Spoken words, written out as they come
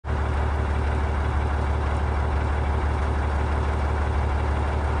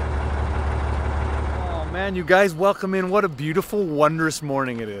Man, you guys, welcome in. What a beautiful, wondrous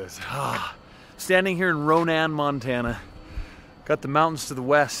morning it is. Standing here in Ronan, Montana. Got the mountains to the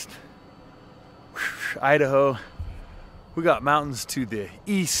west. Idaho. We got mountains to the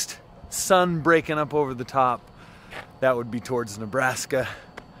east. Sun breaking up over the top. That would be towards Nebraska.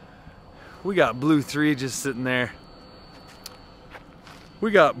 We got Blue 3 just sitting there.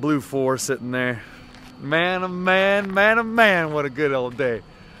 We got Blue 4 sitting there. Man, oh man, man, oh man, what a good old day.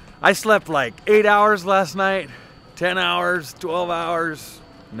 I slept like 8 hours last night, 10 hours, 12 hours.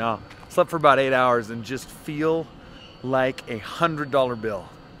 No, slept for about 8 hours and just feel like a $100 bill.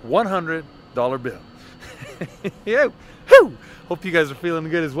 $100 bill. Yeah. Whew. Hope you guys are feeling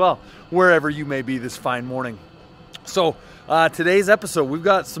good as well, wherever you may be this fine morning. So today's episode, we've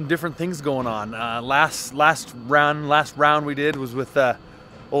got some different things going on. Last round we did was with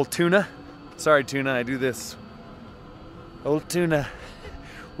old Tuna. Sorry, Tuna, I do this. Old Tuna.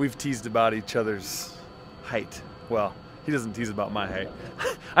 We've teased about each other's height. Well, he doesn't tease about my height.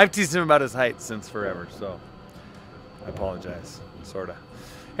 I've teased him about his height since forever, so I apologize, sorta.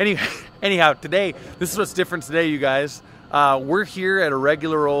 Anyhow, today, this is what's different today, you guys. We're here at a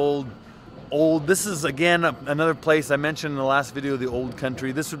regular old, this is again another place I mentioned in the last video, the old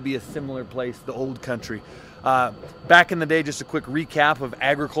country. This would be a similar place, the old country. Back in the day, just a quick recap of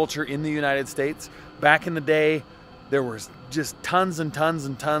agriculture in the United States. Back in the day, there was just tons and tons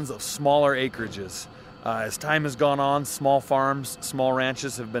and tons of smaller acreages. As time has gone on, small farms, small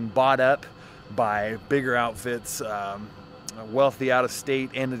ranches have been bought up by bigger outfits, wealthy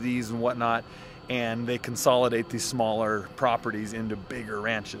out-of-state entities and whatnot, and they consolidate these smaller properties into bigger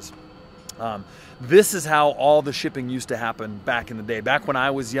ranches. This is how all the shipping used to happen back in the day. Back when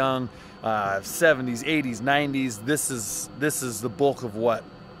I was young, 70s, 80s, 90s, this is the bulk of what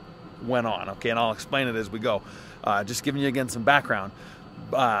went on, okay? And I'll explain it as we go. Just giving you again some background.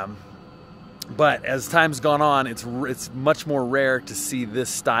 But as time's gone on, it's much more rare to see this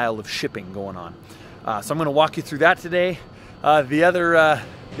style of shipping going on. So I'm going to walk you through that today. The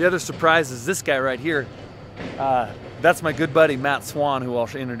other surprise is this guy right here. That's my good buddy Matt Swan, who I'll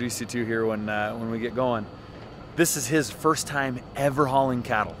introduce you to here when we get going. This is his first time ever hauling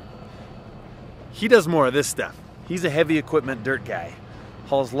cattle. He does more of this stuff. He's a heavy equipment dirt guy.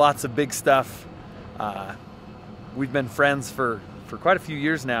 Hauls lots of big stuff. We've been friends for quite a few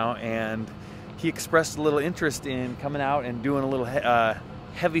years now, and he expressed a little interest in coming out and doing a little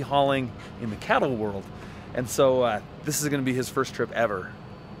heavy hauling in the cattle world. And so this is going to be his first trip ever.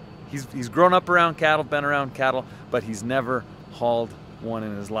 He's grown up around cattle, been around cattle, but he's never hauled one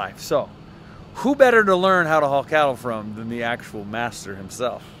in his life. So who better to learn how to haul cattle from than the actual master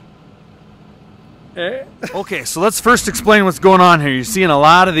himself? Okay, so let's first explain what's going on here. You're seeing a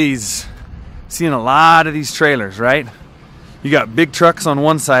lot of these trailers, right? You got big trucks on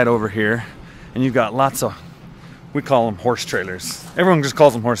one side over here, and you've got lots of, we call them horse trailers. Everyone just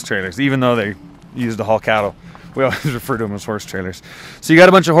calls them horse trailers, even though they used to haul cattle. We always refer to them as horse trailers. So you got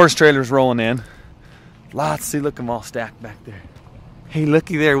a bunch of horse trailers rolling in. Lots, see, look, them all stacked back there. Hey,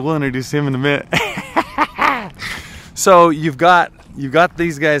 looky there, we'll introduce him in a minute. So you've got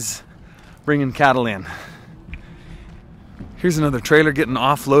these guys bringing cattle in. Here's another trailer getting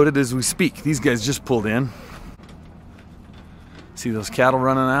offloaded as we speak. These guys just pulled in. See those cattle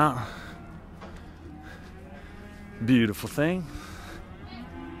running out? Beautiful thing.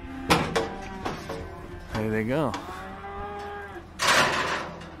 There they go.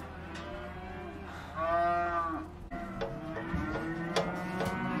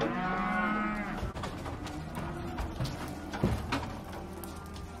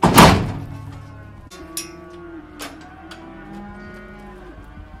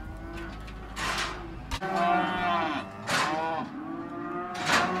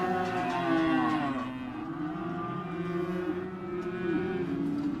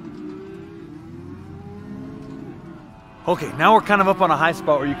 Okay, now we're kind of up on a high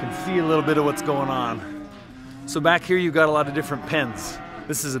spot where you can see a little bit of what's going on. So back here you've got a lot of different pens.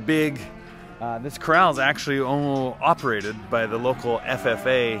 This is a big, this corral is actually operated by the local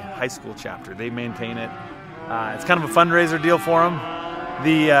FFA high school chapter. They maintain it. It's kind of a fundraiser deal for them.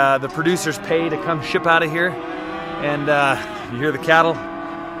 The producers pay to come ship out of here, and you hear the cattle.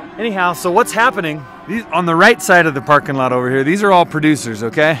 Anyhow, so what's happening, on the right side of the parking lot over here, these are all producers,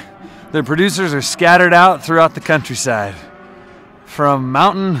 okay? The producers are scattered out throughout the countryside, from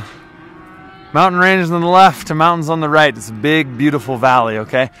mountain ranges on the left to mountains on the right. It's a big, beautiful valley,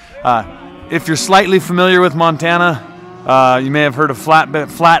 okay? If you're slightly familiar with Montana, you may have heard of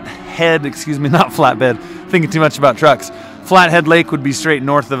flathead, excuse me, not flatbed, thinking too much about trucks. Flathead Lake would be straight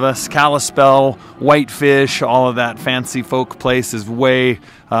north of us. Kalispell, Whitefish, all of that fancy folk place is way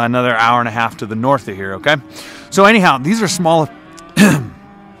another hour and a half to the north of here, okay? So anyhow, these are smaller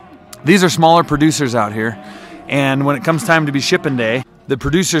these are smaller producers out here, and when it comes time to be shipping day, the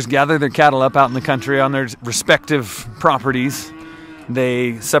producers gather their cattle up out in the country on their respective properties.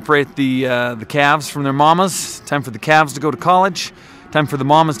 They separate the calves from their mamas. Time for the calves to go to college. Time for the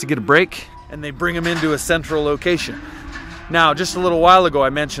mamas to get a break, and they bring them into a central location. Now, just a little while ago, I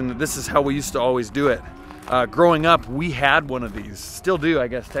mentioned that this is how we used to always do it. Growing up, we had one of these. Still do, I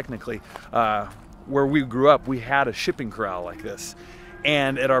guess, technically. Where we grew up, we had a shipping corral like this.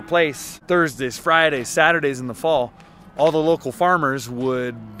 And at our place, Thursdays, Fridays, Saturdays in the fall, all the local farmers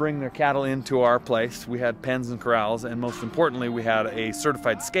would bring their cattle into our place. We had pens and corrals, and most importantly, we had a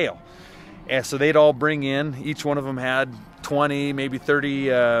certified scale. And so they'd all bring in, each one of them had 20, maybe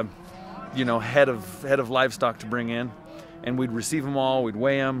 30, you know, head of livestock to bring in. And we'd receive them all, we'd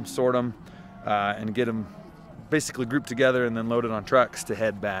weigh them, sort them, and get them basically grouped together and then loaded on trucks to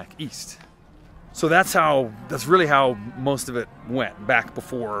head back east. So that's really how most of it went back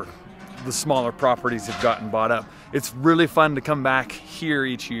before the smaller properties had gotten bought up. It's really fun to come back here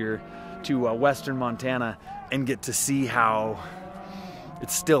each year to western Montana and get to see how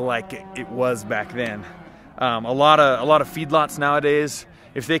it's still like it was back then. A lot of feedlots nowadays,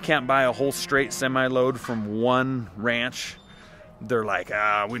 if they can't buy a whole straight semi-load from one ranch, they're like,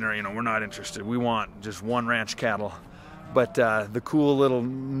 we're not interested. We want just one ranch cattle. But the cool little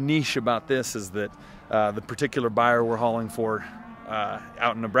niche about this is that the particular buyer we're hauling for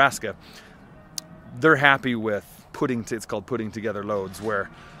out in Nebraska, they're happy with it's called putting together loads, where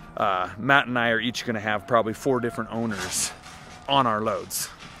Matt and I are each going to have probably 4 different owners on our loads.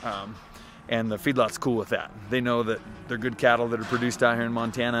 And the feedlot's cool with that. They know that they're good cattle that are produced out here in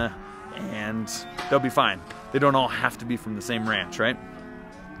Montana, and they'll be fine. They don't all have to be from the same ranch, right?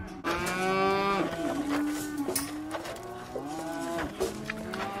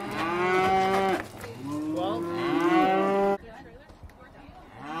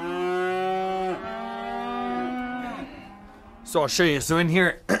 So I'll show you. So in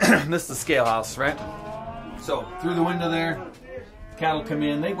here, this is the scale house, right? So through the window there, cattle come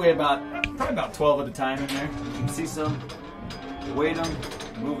in. They weigh probably about 12 at a time in there. You can see some. Weight them,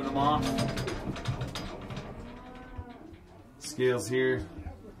 moving them off. Scales here.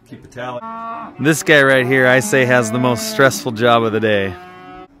 Keep a tally. This guy right here, I say, has the most stressful job of the day.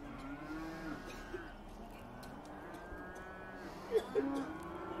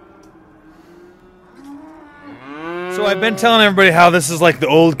 So I've been telling everybody how this is like the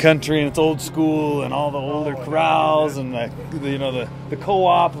old country and it's old school and all the older corrals and the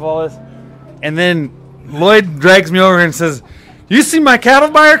co-op of all this. And then Lloyd drags me over and says, "You see my cattle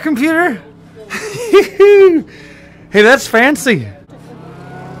buyer computer? Hey, that's fancy."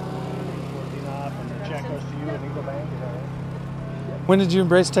 When did you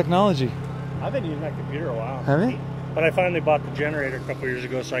embrace technology? I've been using that computer a while. Have you? But I finally bought the generator a couple years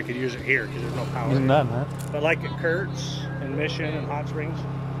ago so I could use it here because there's no power. Isn't that, huh? But like at Kurt's and Mission and Hot Springs,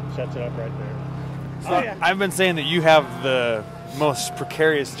 sets it up right there. So yeah. I've been saying that you have the most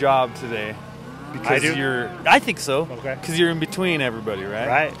precarious job today. Because I think so. Okay. Because you're in between everybody, right?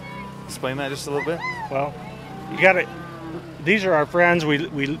 Right. Explain that just a little bit. Well, you got to. These are our friends. We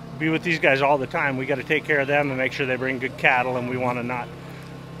be with these guys all the time. We got to take care of them and make sure they bring good cattle, and we want to not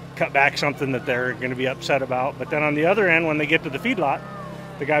cut back something that they're going to be upset about. But then on the other end, when they get to the feedlot,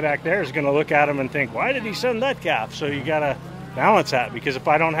 the guy back there is going to look at them and think, "Why did he send that calf?" So you got to balance that, because if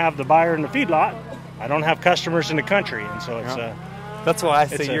I don't have the buyer in the feedlot, I don't have customers in the country, and so it's that's why I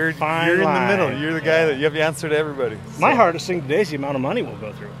say you're in the middle. You're the guy that you have to answer to everybody. So. My hardest thing today is the amount of money we'll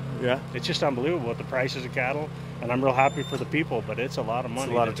go through. Yeah. It's just unbelievable with the prices of cattle, and I'm real happy for the people, but it's a lot of money.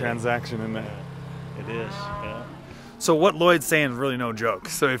 It's a lot of transaction in that. Yeah, it is, yeah. So what Lloyd's saying is really no joke.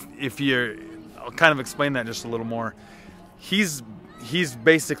 So if you're, I'll kind of explain that just a little more. He's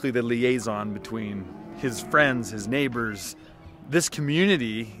basically the liaison between his friends, his neighbors, this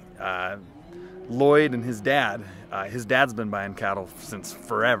community, Lloyd and his dad. His dad's been buying cattle since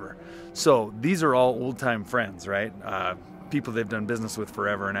forever. So these are all old-time friends, right? People they've done business with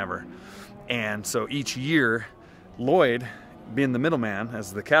forever and ever. And so each year, Lloyd, being the middleman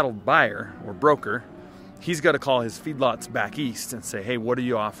as the cattle buyer or broker, he's got to call his feedlots back east and say, "Hey, what are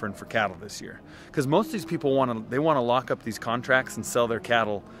you offering for cattle this year?" Because most of these people want to lock up these contracts and sell their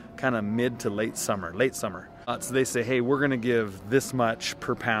cattle kind of mid to late summer. So they say, "Hey, we're going to give this much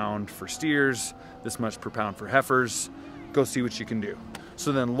per pound for steers, this much per pound for heifers. Go see what you can do."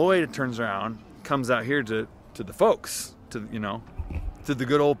 So then Lloyd turns around, comes out here to the folks, to the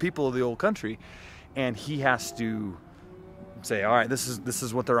good old people of the old country, and he has to say, all right, this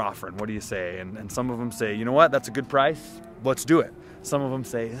is what they're offering. What do you say? And some of them say, you know what, that's a good price. Let's do it. Some of them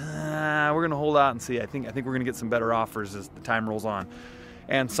say, we're gonna hold out and see. I think we're gonna get some better offers as the time rolls on.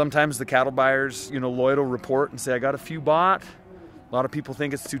 And sometimes the cattle buyers, you know, Lloyd will report and say, I got a few bought. A lot of people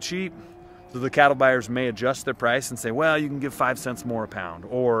think it's too cheap. So the cattle buyers may adjust their price and say, well, you can give 5 cents more a pound.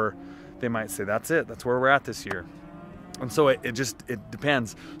 Or they might say, that's it, that's where we're at this year. And so it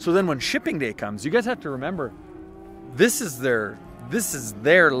depends. So then when shipping day comes, you guys have to remember, this is their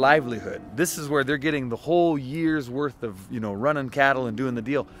livelihood. This is where they're getting the whole year's worth of, you know, running cattle and doing the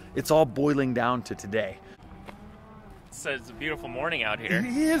deal. It's all boiling down to today. So it's a beautiful morning out here. It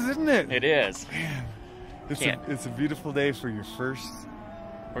is, isn't it? It is. Man, it's a beautiful day for your first.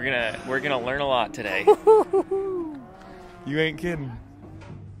 We're gonna learn a lot today. You ain't kidding.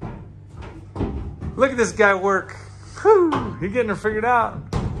 Look at this guy work. Whew, he's getting her figured out.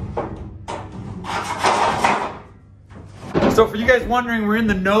 So for you guys wondering, we're in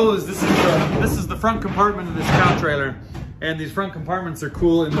the nose. This is the front compartment of this cow trailer, and these front compartments are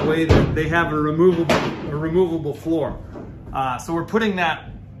cool in the way that they have a removable floor. So we're putting that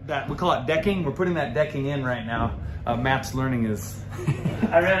we call it decking. We're putting that decking in right now. Matt's learning is.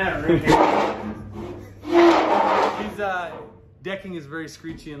 I ran out of room here. He's decking is very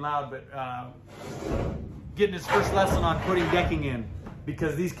screechy and loud, but getting his first lesson on putting decking in,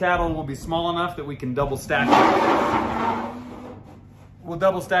 because these cattle will be small enough that we can double stack them. We'll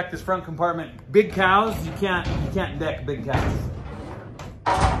double stack this front compartment. Big cows, you can't deck big cows.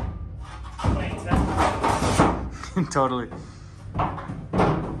 Totally.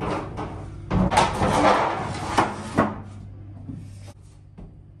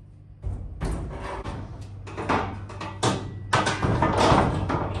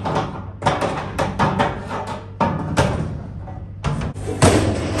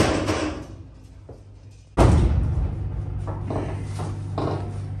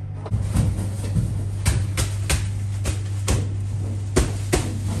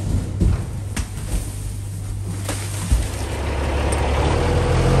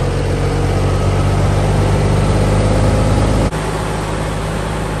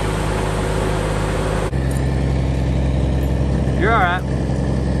 You're all right.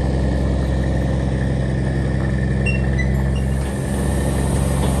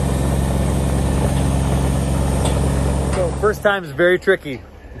 So first time is very tricky.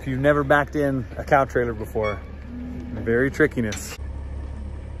 If you've never backed in a cow trailer before, very trickiness.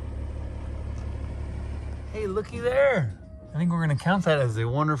 Hey, looky there. I think we're gonna count that as a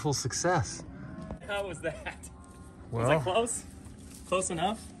wonderful success. How was that? Well, was that close? Close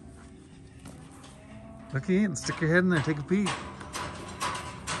enough? Looky and stick your head in there, take a peek.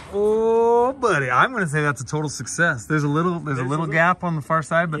 Oh, buddy, I'm gonna say that's a total success. There's a little gap on the far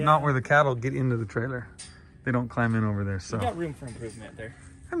side, but not where the cattle get into the trailer. They don't climb in over there, so. You got room for improvement there.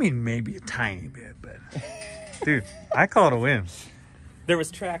 I mean, maybe a tiny bit, but dude, I call it a win. There was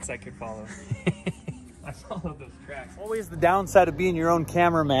tracks I could follow. I followed those tracks. Always the downside of being your own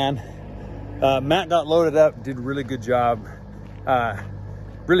cameraman. Matt got loaded up, did a really good job.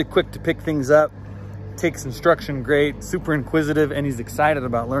 Really quick to pick things up. Takes instruction great, super inquisitive, and he's excited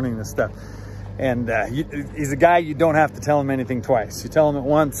about learning this stuff. And he's a guy you don't have to tell him anything twice. You tell him it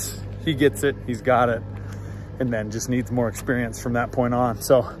once, he gets it, he's got it, and then just needs more experience from that point on.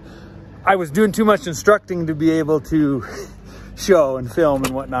 So I was doing too much instructing to be able to show and film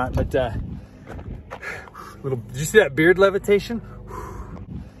and whatnot, but did you see that beard levitation?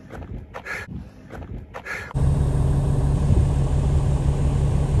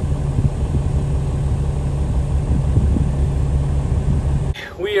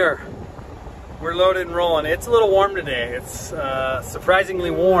 We're loaded and rolling. It's a little warm today. It's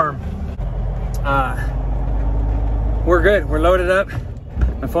surprisingly warm. We're good. We're loaded up.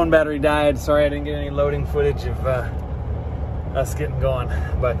 My phone battery died. Sorry I didn't get any loading footage of us getting going.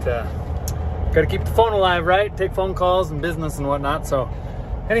 But gotta keep the phone alive, right? Take phone calls and business and whatnot. So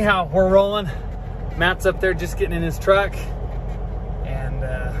anyhow, we're rolling. Matt's up there just getting in his truck. And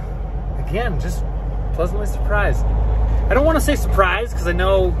again, just pleasantly surprised. I don't want to say surprised, because I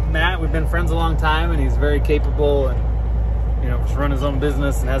know Matt, we've been friends a long time, and he's very capable and, you know, just run his own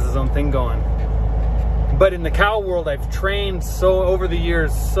business and has his own thing going. But in the cow world, I've trained over the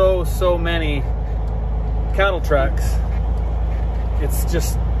years so many cattle trucks. It's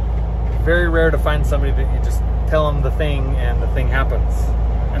just very rare to find somebody that you just tell them the thing and the thing happens,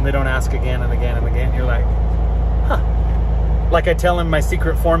 and they don't ask again and again and again. You're like, huh. Like I tell him my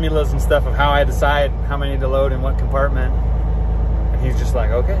secret formulas and stuff of how I decide how many to load in what compartment. And he's just like,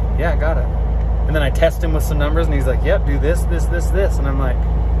 okay, yeah, got it. And then I test him with some numbers and he's like, yep, do this, this, this, this. And I'm like,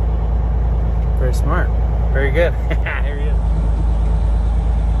 very smart, very good. Here he is.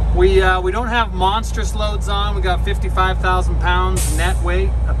 We don't have monstrous loads on. We got 55,000 pounds net weight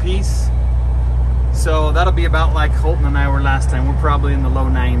a piece. So that'll be about like Holton and I were last time. We're probably in the low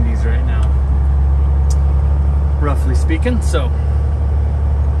 90s right now, roughly speaking. So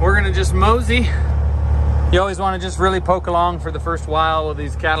we're gonna just mosey. You always want to just really poke along for the first while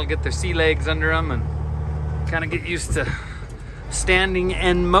these cattle get their sea legs under them and kind of get used to standing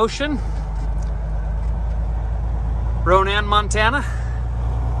in motion. Ronan, Montana.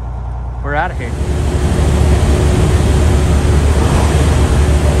 We're out of here.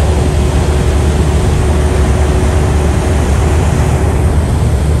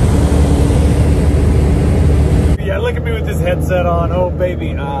 Yeah, look at me with this headset on. Oh,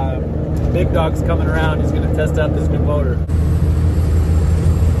 baby. Big Dog's coming around. He's going to test out this new motor.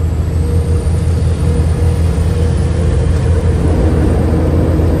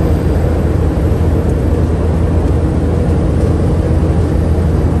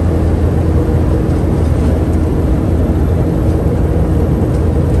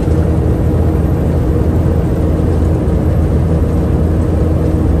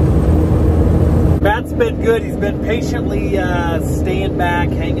 Matt's been good. He's been patiently staying back,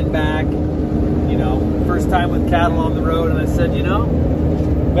 hanging back. You know, first time with cattle on the road, and I said, you know,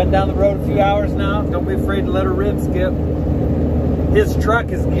 been down the road a few hours now. Don't be afraid to let her rip, Skip. His truck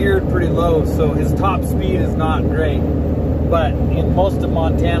is geared pretty low, so his top speed is not great. But in most of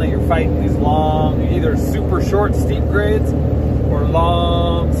Montana, you're fighting these long, either super short, steep grades or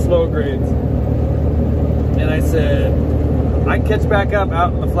long, slow grades. And I said, I can catch back up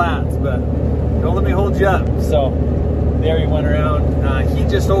out in the flats, but don't let me hold you up. So there he went around. He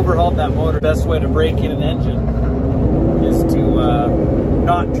just overhauled that motor. Best way to break in an engine is to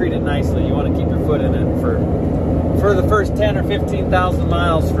not treat it nicely. You want to keep your foot in it for the first 10 or 15,000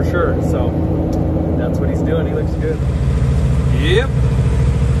 miles for sure. So that's what he's doing. He looks good. Yep.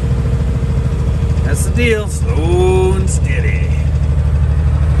 That's the deal. Slow and steady.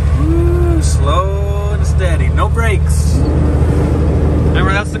 Ooh, slow and steady. No brakes.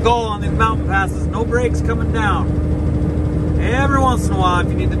 Remember, that's the goal on these mountain passes. No brakes coming down. Every once in a while,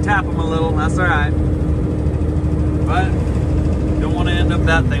 if you need to tap them a little, that's all right. But you don't want to end up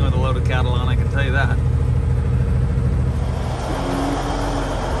that thing with a load of cattle on, I can tell you that.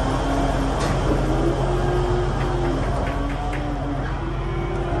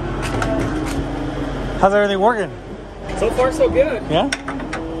 How's everything working? So far, so good. Yeah?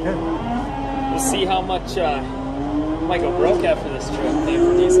 We'll see how much might go broke after this trip. Paying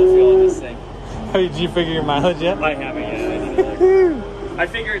for diesel fuel on this thing. Did you figure your mileage yet? I haven't yet. I need to look. I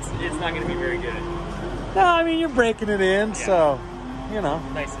figure it's not going to be very good. No, I mean, you're breaking it in, so, you know.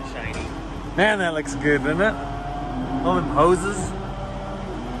 Nice and shiny. Man, that looks good, doesn't it? All them hoses.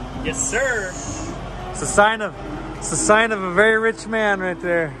 Yes, sir. It's a sign of a very rich man right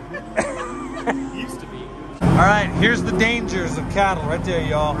there. Used to be. All right, here's the dangers of cattle right there,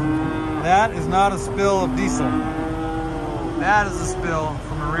 y'all. That is not a spill of diesel. That is a spill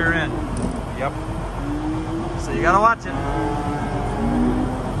from a rear end. Yep. So you gotta watch it.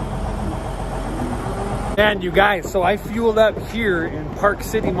 And you guys, so I fueled up here in Park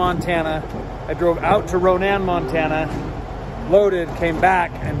City, Montana. I drove out to Ronan, Montana, loaded, came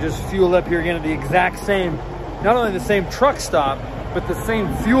back, and just fueled up here again at the exact same, not only the same truck stop, but the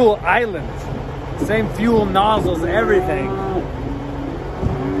same fuel island, same fuel nozzles, everything.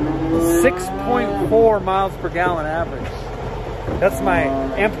 6.4 miles per gallon average. That's my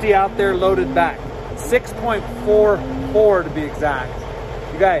empty out there, loaded back. 6.44 to be exact.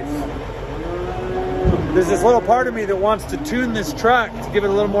 You guys, there's this little part of me that wants to tune this truck to give it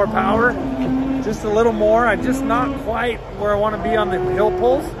a little more power, just a little more. I'm just not quite where I want to be on the hill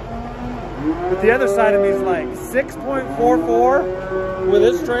pulls. But the other side of me is like 6.44 with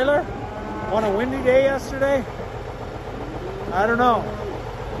this trailer on a windy day yesterday. I don't know.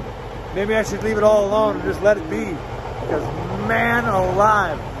 Maybe I should leave it all alone and just let it be. Because man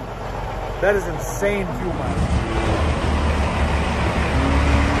alive, that is insane fuel mileage.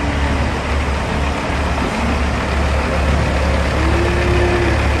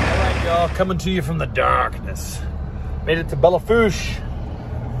 All right, y'all, coming to you from the darkness. Made it to Bellafouche.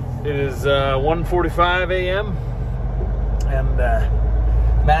 It is 1:45 a.m. and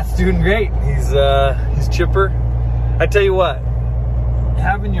Matt's doing great. He's chipper. I tell you what,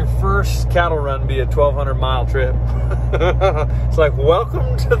 having your first cattle run be a 1,200 mile trip. It's like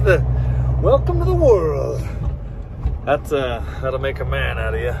welcome to the world. That'll make a man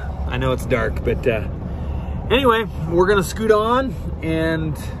out of you. I know it's dark, but anyway, we're gonna scoot on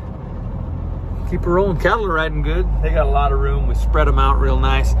and keep it rolling. Cattle are riding good. They got a lot of room. We spread them out real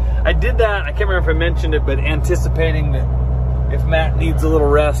nice. I did that, I can't remember if I mentioned it, but anticipating that if Matt needs a little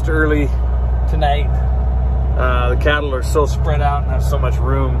rest early tonight. The cattle are so spread out and have so much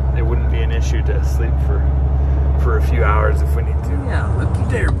room, it wouldn't be an issue to sleep for a few hours if we need to. Yeah, looky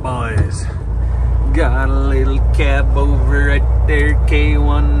there, boys. Got a little cab over right there,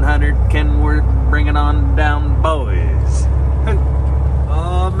 K100 Kenworth, bring it on down, boys.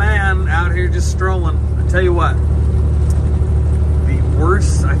 Oh man, out here just strolling. I tell you what, the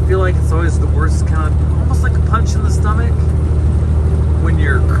worst, I feel like it's always the worst, kind of almost like a punch in the stomach when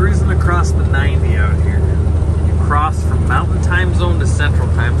you're cruising across the 90 out here. You cross from mountain time zone to central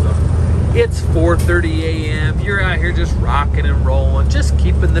time zone. It's 4:30 a.m. You're out here just rocking and rolling, just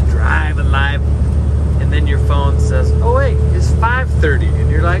keeping the drive alive. And then your phone says, oh wait, it's 5:30. And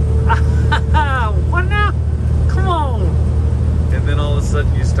you're like, what now? Come on. And then all of a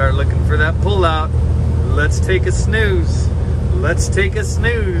sudden you start looking for that pullout. Let's take a snooze. Let's take a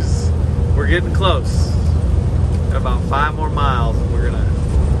snooze. We're getting close. Got about 5 more miles. And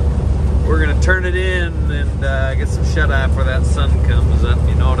we're gonna turn it in and get some shut-eye before that sun comes up.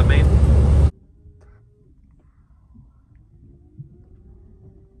 You know what I mean?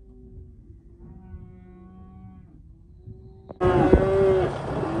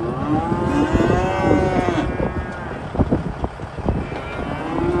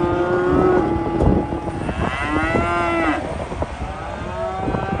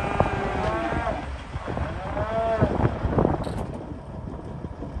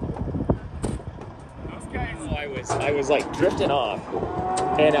 I was like drifting off,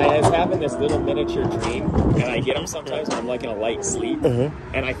 and I was having this little miniature dream, and I get them sometimes when I'm like in a light sleep,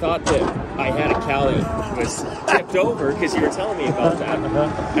 and I thought that I had a cow that was tipped over because you were telling me about that,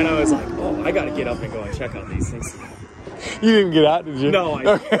 and I was like, oh, I gotta get up and go and check on these things. You didn't get out, did you? No,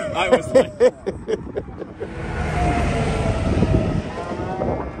 I was like...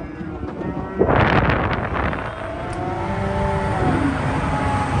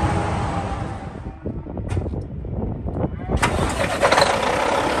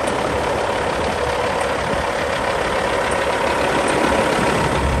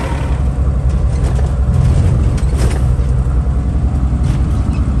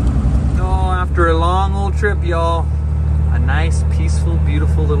 After a long old trip, y'all, a nice, peaceful,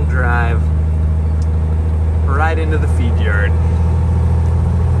 beautiful little drive right into the feed yard.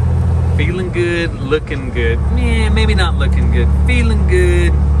 Feeling good, looking good. Maybe not looking good. Feeling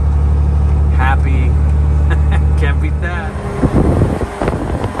good, happy. Can't beat that.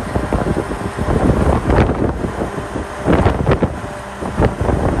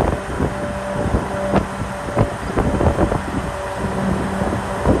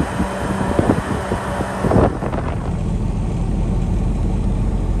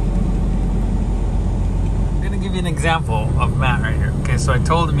 Example of Matt right here. Okay, so I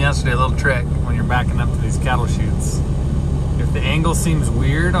told him yesterday a little trick when you're backing up to these cattle chutes. If the angle seems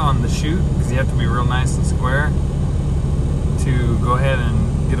weird on the chute, because you have to be real nice and square, to go ahead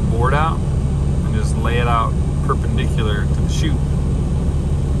and get a board out and just lay it out perpendicular to the chute.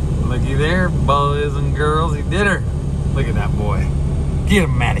 Looky there, boys and girls, he did her. Look at that boy. Get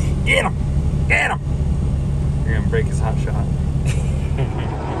him, Matty. Get him. Get him. You're gonna break his hot shot.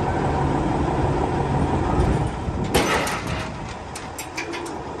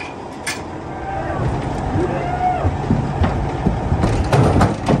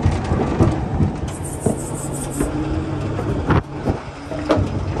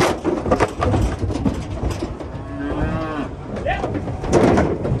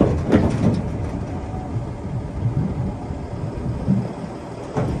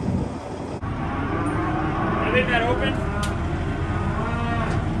 That open?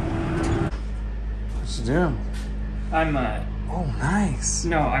 What's you doing? I'm Oh, nice.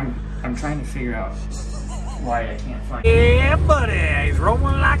 no, I'm trying to figure out why I can't find Yeah, buddy, he's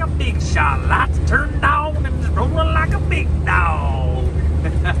rolling like a big shot. Lights turned on and he's rolling like a big dog.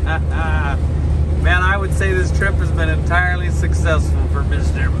 Man, I would say this trip has been entirely successful for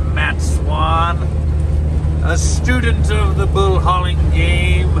Mr. Matt Swan, a student of the bull hauling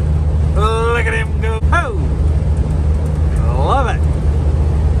game. Look at